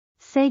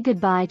Say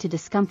goodbye to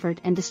discomfort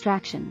and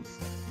distractions.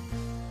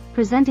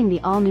 Presenting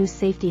the all-new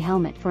safety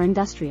helmet for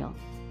industrial.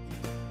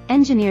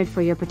 Engineered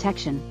for your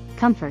protection,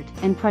 comfort,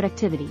 and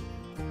productivity.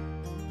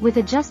 With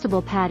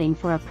adjustable padding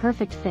for a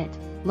perfect fit,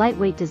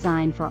 lightweight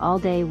design for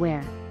all-day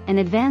wear, and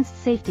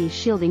advanced safety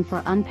shielding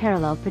for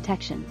unparalleled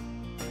protection.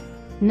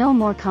 No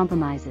more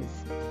compromises.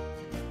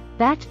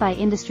 Backed by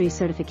industry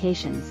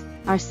certifications,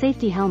 our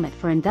safety helmet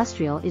for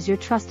industrial is your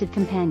trusted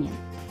companion.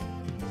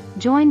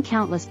 Join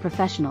countless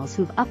professionals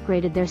who've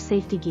upgraded their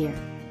safety gear.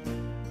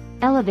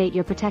 Elevate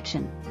your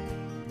protection.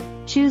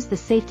 Choose the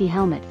safety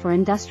helmet for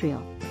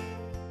industrial.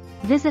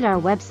 Visit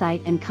our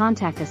website and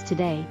contact us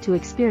today to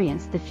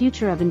experience the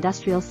future of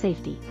industrial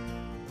safety.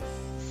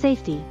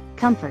 Safety,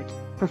 comfort,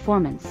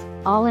 performance,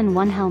 all in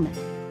one helmet.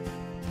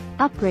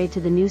 Upgrade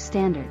to the new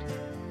standard.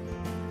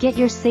 Get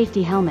your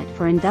safety helmet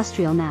for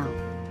industrial now.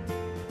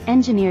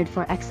 Engineered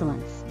for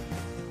excellence.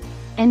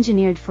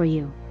 Engineered for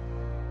you.